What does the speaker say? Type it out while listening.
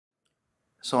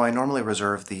So I normally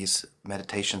reserve these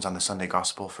meditations on the Sunday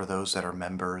Gospel for those that are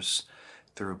members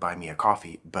through Buy Me a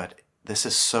Coffee, but this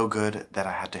is so good that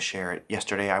I had to share it.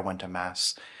 Yesterday I went to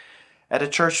Mass at a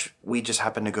church. We just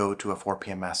happened to go to a 4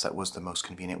 p.m. Mass that was the most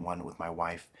convenient one with my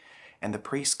wife, and the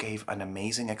priest gave an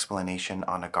amazing explanation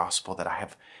on a gospel that I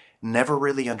have never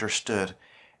really understood,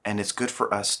 and it's good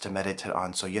for us to meditate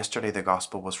on. So yesterday the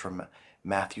gospel was from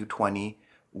Matthew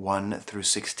 21 through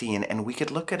 16, and we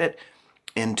could look at it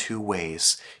in two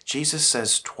ways. Jesus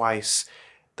says twice,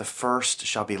 the first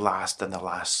shall be last and the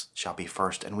last shall be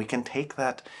first. And we can take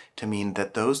that to mean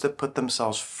that those that put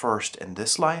themselves first in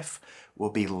this life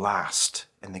will be last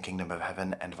in the kingdom of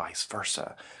heaven, and vice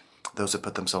versa. Those that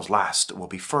put themselves last will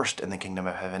be first in the kingdom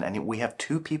of heaven. And we have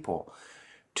two people,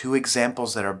 two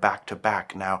examples that are back to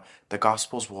back. Now, the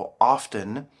Gospels will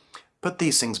often put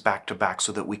these things back to back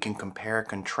so that we can compare,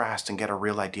 contrast, and get a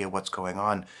real idea of what's going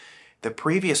on. The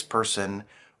previous person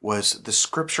was the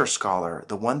scripture scholar,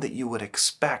 the one that you would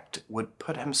expect would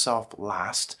put himself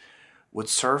last, would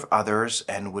serve others,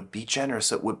 and would be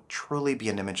generous. It would truly be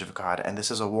an image of God. And this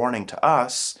is a warning to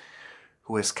us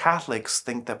who as Catholics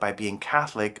think that by being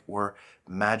Catholic we're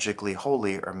magically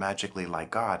holy or magically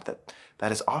like God.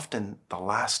 That is often the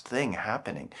last thing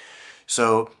happening.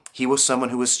 So he was someone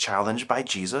who was challenged by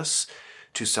Jesus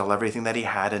to sell everything that he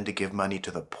had and to give money to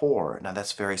the poor. Now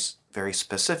that's very, very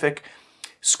specific.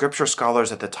 Scripture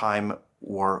scholars at the time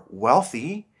were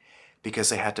wealthy because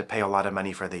they had to pay a lot of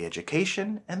money for the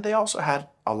education, and they also had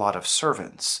a lot of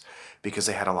servants because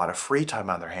they had a lot of free time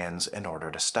on their hands in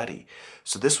order to study.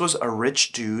 So this was a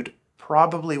rich dude,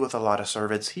 probably with a lot of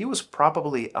servants. He was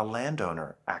probably a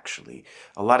landowner, actually.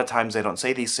 A lot of times they don't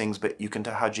say these things, but you can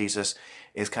tell how Jesus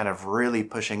is kind of really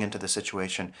pushing into the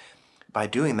situation by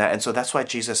doing that. And so that's why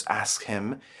Jesus asks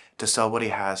him to sell what he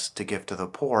has to give to the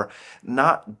poor,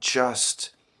 not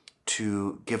just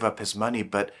to give up his money,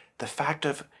 but the fact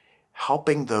of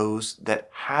helping those that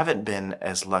haven't been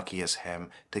as lucky as him,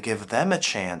 to give them a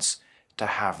chance to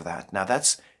have that. Now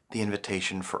that's the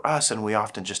invitation for us, and we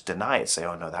often just deny it, say,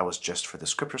 oh no, that was just for the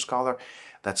scripture scholar.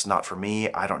 That's not for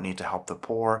me. I don't need to help the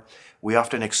poor. We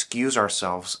often excuse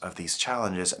ourselves of these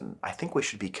challenges, and I think we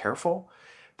should be careful.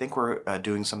 I think we're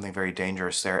doing something very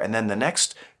dangerous there. And then the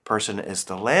next person is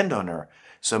the landowner,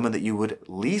 someone that you would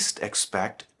least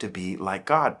expect to be like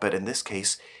God. But in this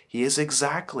case, he is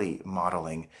exactly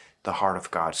modeling the heart of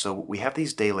God. So we have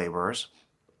these day laborers,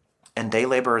 and day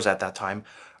laborers at that time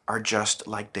are just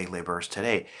like day laborers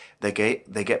today. They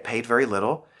get paid very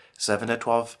little, $7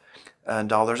 to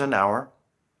 $12 an hour,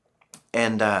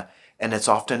 and it's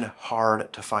often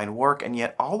hard to find work. And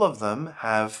yet all of them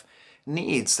have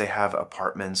needs. They have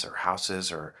apartments or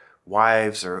houses or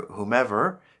wives or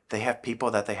whomever. They have people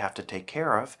that they have to take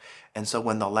care of. And so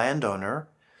when the landowner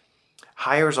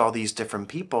hires all these different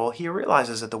people, he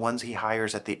realizes that the ones he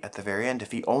hires at the very end,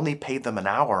 if he only paid them an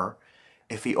hour,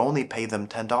 if he only paid them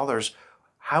 $10,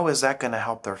 how is that going to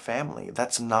help their family?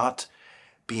 That's not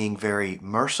being very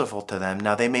merciful to them.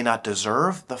 Now, they may not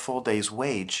deserve the full day's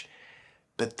wage,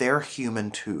 but they're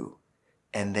human too,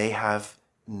 and they have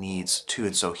needs too.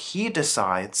 And so he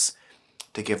decides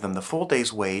to give them the full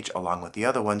day's wage along with the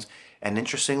other ones. And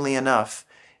interestingly enough,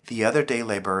 the other day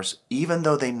laborers, even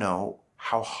though they know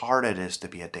how hard it is to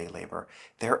be a day laborer,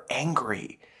 they're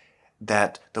angry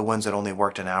that the ones that only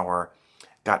worked an hour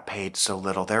got paid so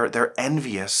little. They're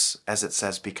envious, as it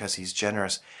says, because he's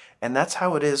generous. And that's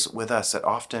how it is with us, that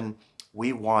often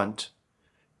we want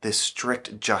this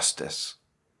strict justice.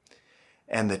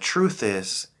 And the truth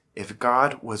is, if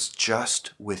God was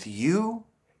just with you,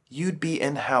 you'd be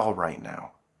in hell right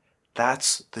now.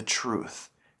 That's the truth.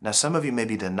 Now, some of you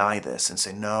maybe deny this and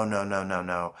say, no, no, no, no,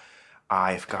 no.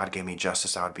 If God gave me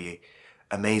justice, I would be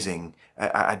amazing.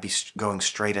 I'd be going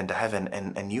straight into heaven.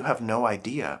 And you have no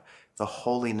idea the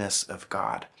holiness of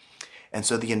God. And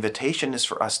so the invitation is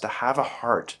for us to have a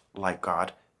heart like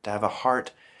God, to have a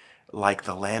heart like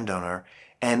the landowner,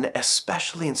 and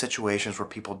especially in situations where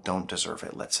people don't deserve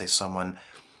it. Let's say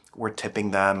we're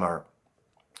tipping them, or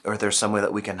there's some way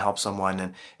that we can help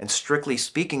someone, and strictly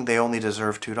speaking, they only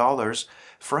deserve $2,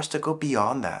 for us to go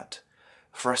beyond that,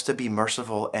 for us to be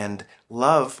merciful and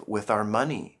love with our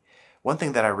money. One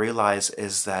thing that I realize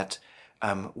is that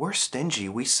we're stingy.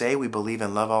 We say we believe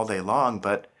in love all day long,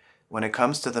 but when it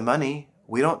comes to the money,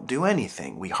 we don't do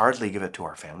anything. We hardly give it to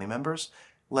our family members,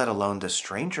 let alone to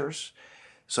strangers.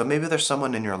 So maybe there's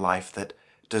someone in your life that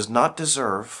does not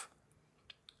deserve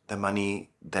the money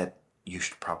that you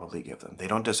should probably give them. They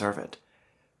don't deserve it,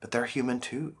 but they're human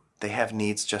too. They have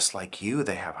needs just like you.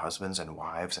 They have husbands and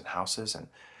wives and houses and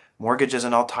mortgages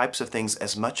and all types of things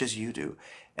as much as you do.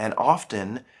 And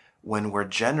often when we're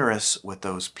generous with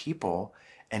those people,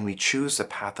 and we choose the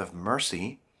path of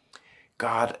mercy,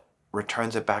 God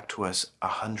returns it back to us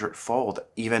 100-fold.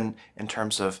 Even in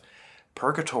terms of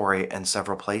purgatory, in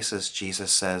several places,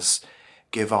 Jesus says,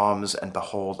 give alms and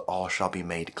behold, all shall be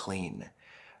made clean.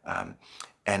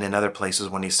 And in other places,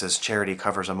 when he says charity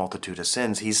covers a multitude of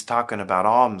sins, he's talking about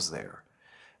alms there.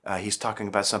 He's talking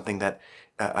about something that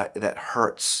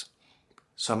hurts.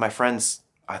 So my friends,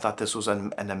 I thought this was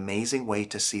an amazing way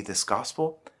to see this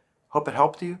gospel. Hope it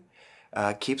helped you.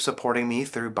 Keep supporting me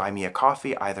through Buy Me a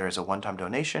Coffee, either as a one-time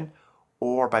donation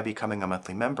or by becoming a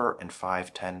monthly member in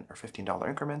 $5, $10, or $15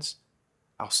 increments.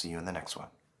 I'll see you in the next one.